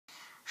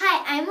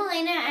I'm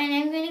Malayna, and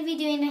I'm going to be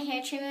doing the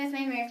hair treatment with my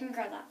American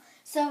Girl doll.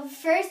 So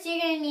first, you're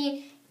going to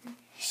need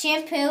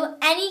shampoo,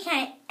 any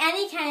kind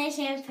of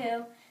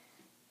shampoo,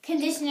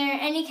 conditioner,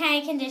 any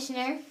kind of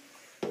conditioner,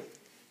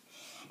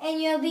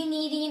 and you'll be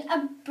needing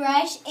a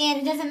brush.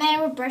 And it doesn't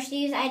matter what brush you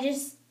use. I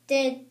just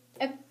did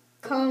a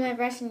comb on my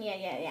brush, and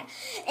yeah.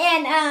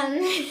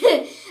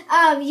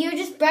 And you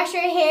just brush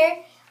your hair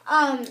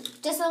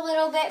just a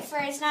little bit for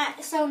it's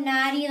not so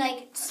knotty.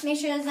 Like just make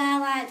sure there's not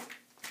a lot of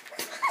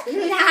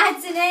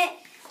knots in it.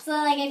 So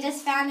like I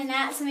just found a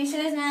knot, so make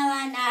sure there's not a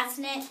lot of knots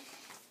in it.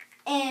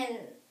 And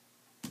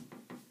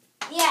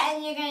yeah,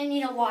 and you're gonna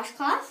need a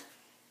washcloth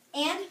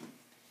and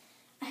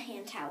a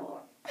hand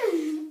towel.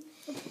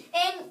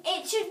 And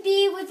it should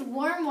be with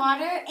warm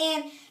water,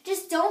 and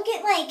just don't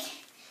get like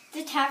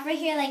the top right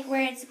here, like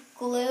where it's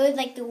glued,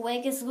 like the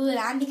wig is glued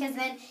on, because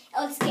then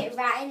it'll just get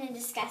rotten and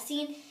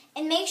disgusting.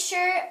 And make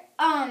sure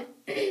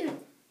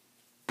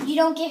you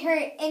don't get her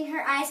in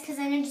her eyes, because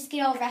then it'll just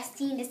get all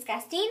rusty and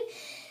disgusting.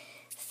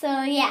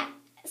 So yeah,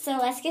 so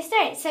let's get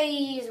started. So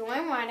you use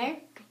warm water.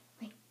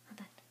 Wait,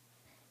 hold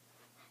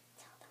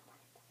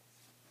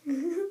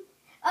on.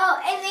 Oh,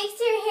 it makes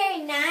your hair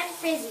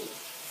non-frizzy.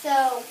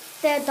 So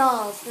they're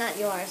dolls, not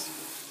yours.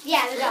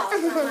 Yeah, the dolls,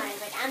 not mine.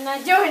 Like I'm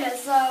not doing it.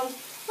 So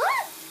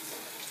what?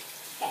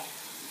 Okay.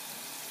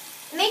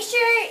 Make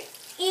sure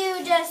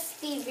you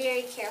just be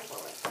very careful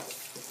with this.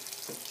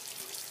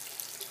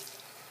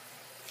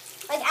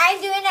 Like I'm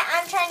doing it,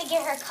 I'm trying to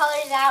get her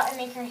colors out and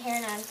make her hair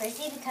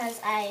non-frizzy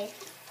because I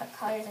put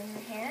colors in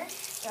her hair.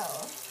 So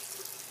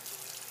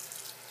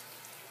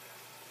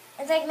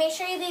it's like make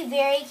sure you be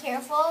very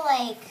careful,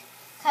 like,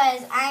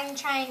 because I'm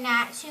trying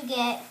not to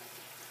get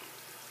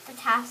the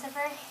tops of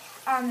her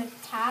on the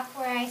top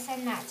where I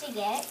said not to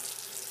get.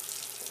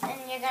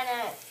 And you're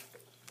gonna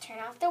turn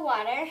off the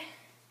water,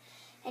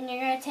 and you're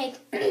gonna take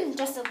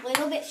just a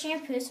little bit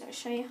shampoo. So I'll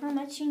show you how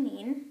much you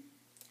need.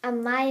 A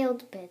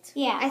mild bit.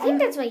 Yeah. I think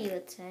that's what you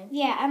would say.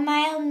 Yeah, a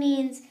mild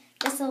means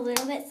just a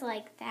little bit, so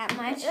like that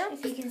much,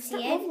 if you can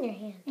see it. Moving your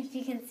hand. If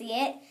you can see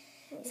it.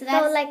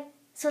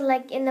 So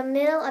like in the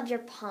middle of your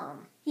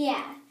palm.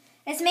 Yeah.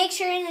 Just make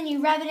sure, and then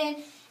you rub it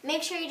in.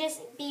 Make sure you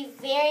just be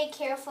very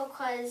careful,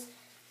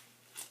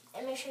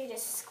 and make sure you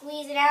just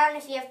squeeze it out. And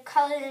if you have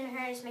colors in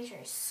her, just make sure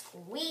you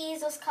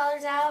squeeze those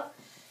colors out.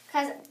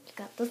 Cause you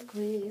got to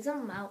squeeze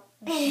them out.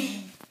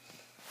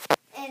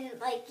 And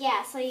like,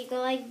 yeah, so you go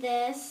like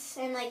this,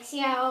 and like, see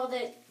how all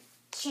the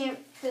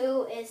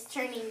shampoo is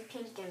turning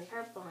pink and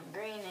purple and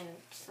green and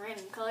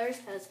random colors?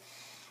 Because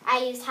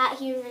I used hot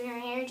heat in her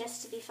hair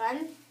just to be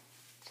fun.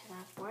 Because I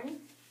was bored.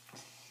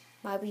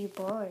 Why were you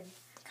bored?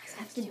 Because I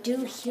have to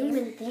do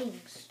human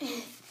things.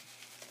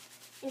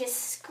 And just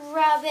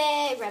scrub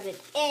it, rub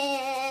it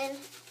in.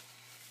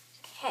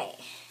 Okay.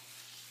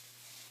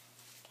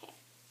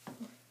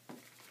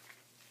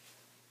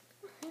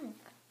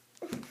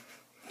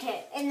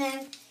 Okay, and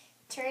then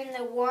turn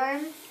the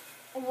warm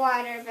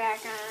water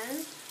back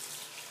on.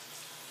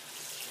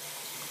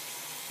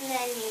 And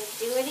then you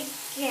do it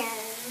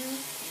again.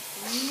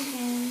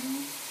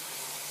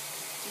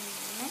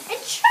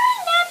 And try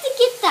not to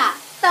get that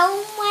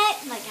foam wet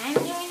like I'm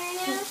doing right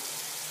now.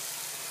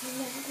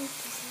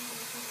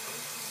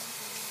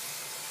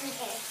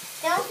 Okay,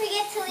 don't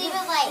forget to leave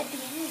it light.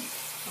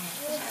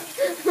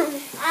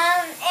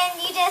 And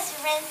you just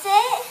rinse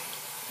it.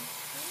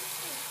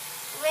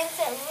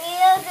 Rinse it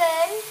real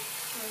good.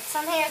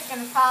 Some hair is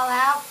going to fall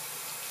out.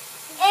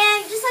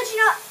 And just let you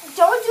know,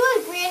 don't do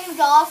a random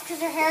doll because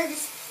her hair is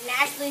just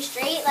naturally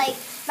straight. Like,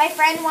 my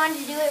friend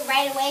wanted to do it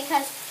right away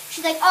because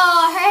she's like,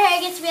 oh, her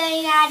hair gets really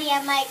naughty.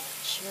 I'm like,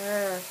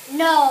 sure.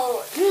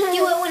 No,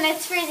 do it when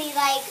it's frizzy.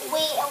 Like,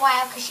 wait a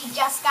while because she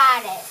just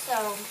got it. So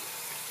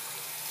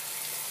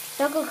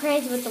don't go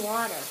crazy with the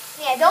water.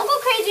 Yeah, don't go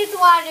crazy with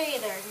the water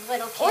either,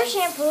 little kids. Or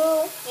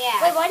shampoo.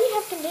 Yeah. Wait, why do you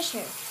have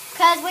conditioner?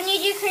 Because when you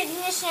do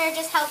conditioner, it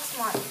just helps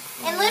more.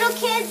 And little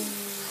kids,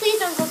 please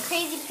don't go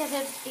crazy because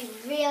it would be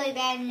really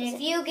bad. And if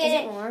you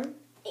get it, warm?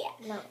 Yeah.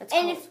 No, it's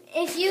and cold.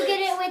 if you get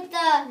it with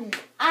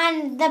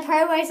on the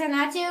part where I said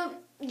not to,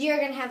 you're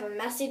gonna have a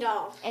messy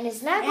doll. And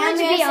it's not going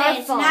to be our fault.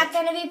 It's not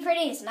gonna be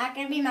pretty. It's not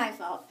gonna be my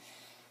fault.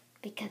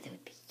 Because it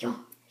would be yours.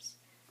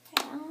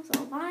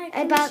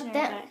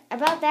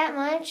 About that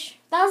much.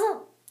 That was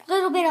a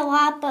little bit a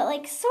lot, but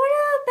like sort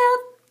of about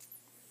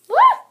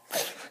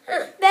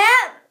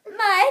that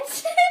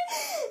much.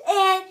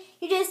 And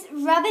you just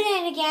rub it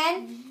in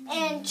again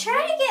and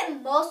try to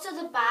get most of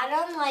the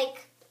bottom,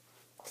 like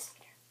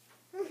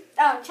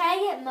try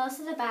to get most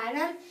of the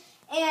bottom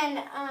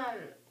and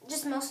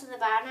just most of the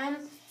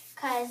bottom,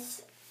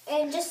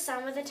 and just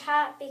some of the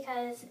top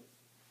because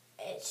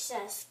it's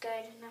just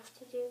good enough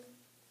to do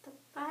the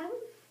bottom.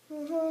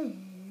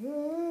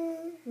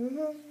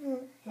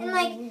 And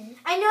like,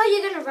 I know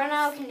you're gonna run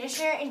out of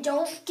conditioner, and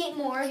don't get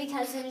more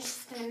because then it's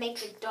just gonna make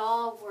the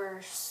doll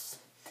worse.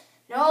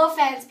 No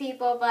offense,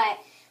 people, but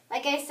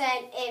like I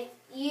said, if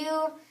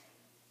you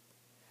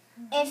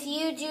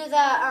do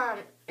the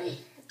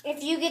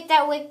if you get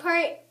that wig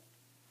part,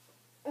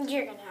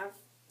 you're gonna have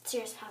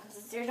serious problems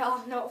with your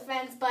doll. No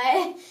offense,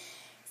 but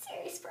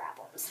seriously.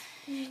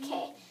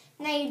 Okay.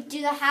 Now you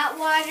do the hot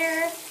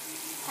water.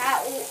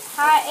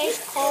 Hot-ish,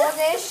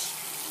 coldish.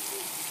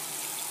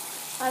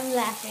 I'm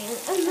laughing.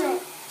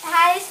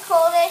 Hot-ish,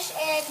 coldish,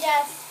 and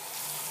just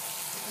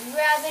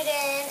rub it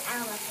in. I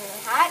don't know if it's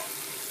really hot.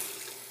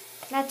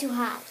 Not too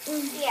hot.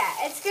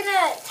 Yeah, it's going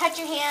to touch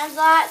your hands a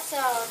lot, so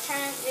try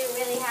not to do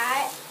really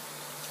hot.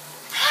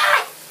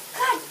 Hot!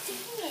 God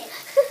dang it.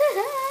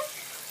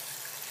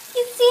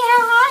 You can see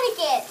how hot it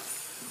gets.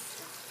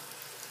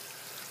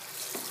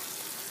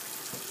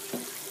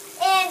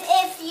 And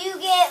if you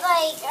get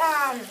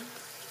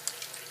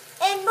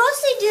and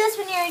mostly do this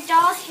when your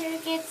doll's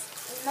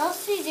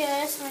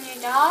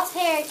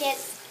hair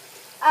gets,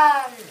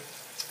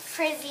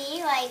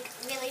 frizzy, like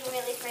really,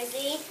 really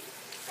frizzy.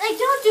 Like,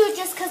 don't do it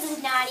just because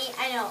it's naughty.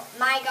 I know,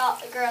 my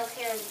girl's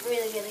hair is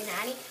really, really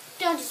naughty.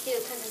 Don't just do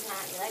it because it's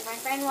naughty. Like, my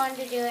friend wanted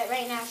to do it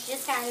right now. She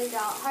just got a new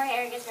doll. Her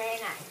hair gets very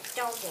naughty.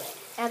 Don't do it.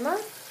 Emma?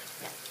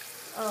 No.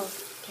 Oh,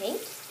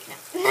 Kate?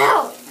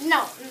 No.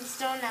 Just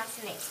don't announce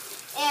the name.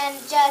 And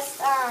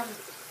just,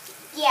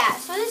 yeah.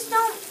 So just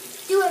don't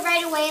do it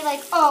right away.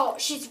 Like, oh,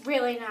 she's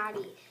really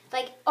naughty.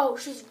 Like, oh,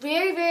 she's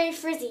very, very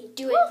frizzy.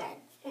 Do it then.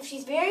 If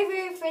she's very,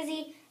 very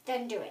frizzy,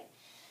 then do it.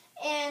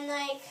 And,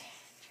 like,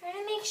 try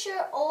to make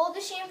sure all the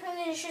shampoo and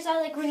conditioners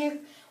are, like,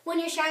 when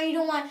you're showering, you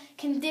don't want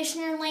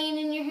conditioner laying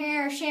in your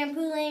hair or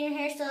shampoo laying in your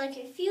hair. So, like,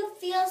 if you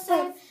feel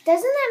some... Wait,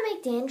 doesn't that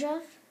make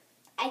dandruff?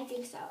 I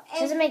think so.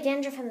 Does it make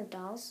dandruff from the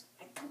dolls?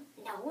 I don't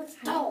know. It's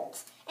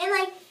dolls. And,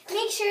 like,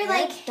 make sure,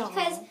 like,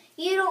 because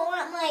you don't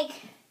want,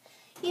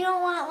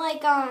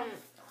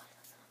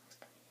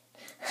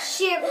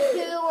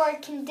 shampoo or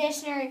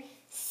conditioner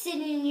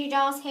sitting in your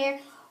doll's hair.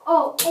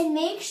 Oh, and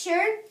make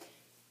sure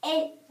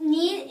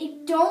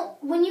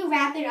when you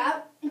wrap it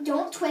up,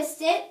 don't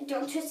twist it.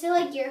 Don't twist it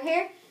like your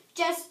hair.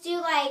 Just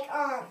do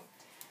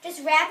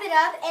just wrap it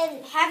up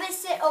and have it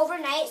sit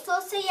overnight. So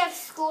let's say you have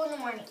school in the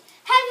morning. Have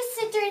it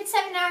sit during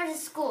 7 hours of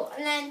school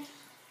and then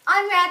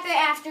unwrap it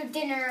after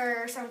dinner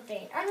or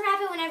something.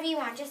 Unwrap it whenever you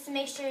want just to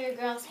make sure your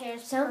girl's hair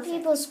is Some perfect.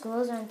 people's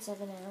schools aren't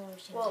 7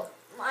 hours. Well,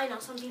 I know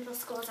some people's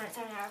schools aren't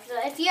 7 hours. So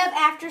if you have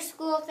after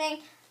school thing,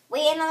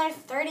 wait another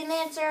 30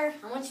 minutes or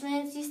how much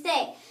minutes you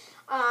stay.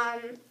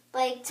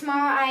 Like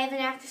tomorrow I have an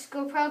after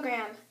school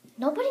program.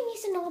 Nobody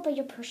needs to know about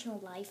your personal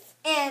life.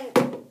 And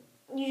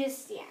you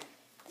just, yeah.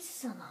 This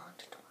is a long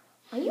tutorial.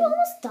 Are you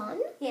almost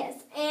done?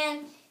 Yes.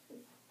 And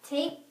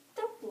take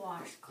the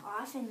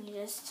washcloth and you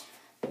just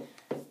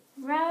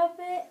rub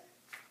it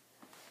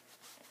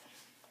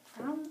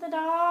from the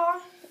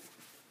doll.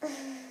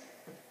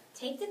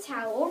 Take the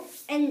towel,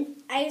 and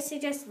I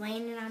suggest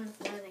laying it on the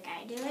floor like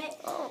I do it.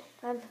 Oh,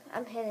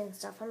 I'm hitting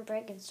stuff. I'm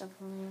breaking stuff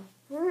on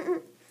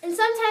you. And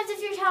sometimes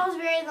if your towel is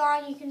very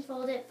long, you can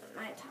fold it, but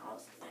my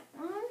towel's that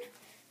long.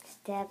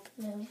 Step.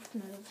 Move.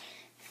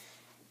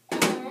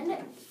 And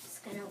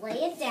just going to lay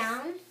it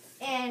down,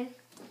 and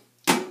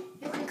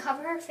you can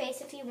cover her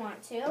face if you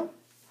want to.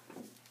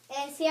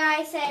 And see how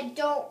I said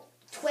don't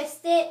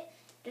twist it,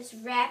 just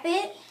wrap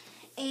it,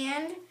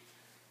 and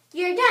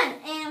you're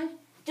done. And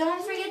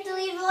don't forget to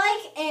leave a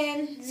like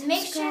and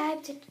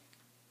subscribe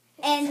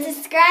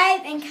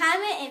and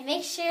comment and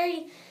make sure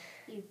you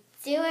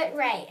do it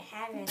right.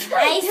 Have a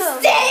nice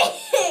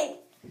day.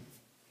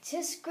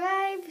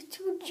 Subscribe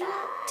to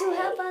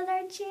help out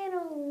our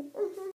channel.